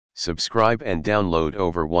Subscribe and download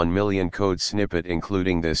over 1 million code snippet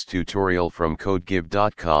including this tutorial from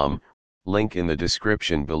codegive.com, link in the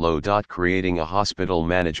description below. Creating a hospital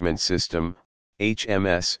management system,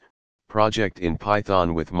 HMS, project in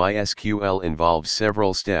Python with MySQL involves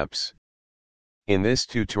several steps. In this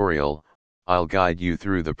tutorial, I'll guide you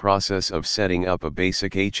through the process of setting up a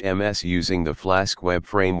basic HMS using the Flask web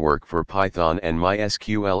framework for Python and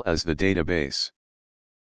MySQL as the database.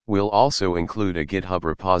 We'll also include a GitHub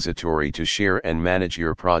repository to share and manage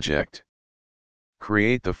your project.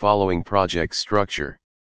 Create the following project structure.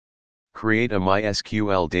 Create a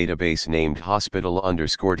MySQL database named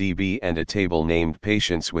hospital_db and a table named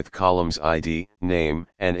patients with columns ID, name,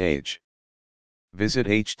 and age. Visit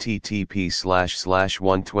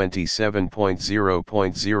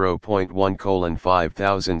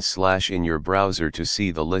http://127.0.0.1:5000/ in your browser to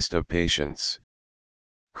see the list of patients.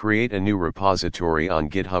 Create a new repository on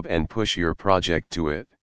GitHub and push your project to it.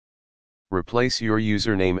 Replace your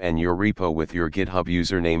username and your repo with your GitHub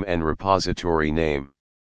username and repository name.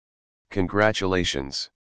 Congratulations!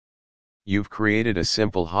 You've created a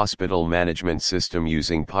simple hospital management system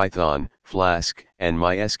using Python, Flask, and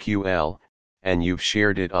MySQL, and you've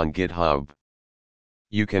shared it on GitHub.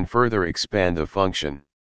 You can further expand the function.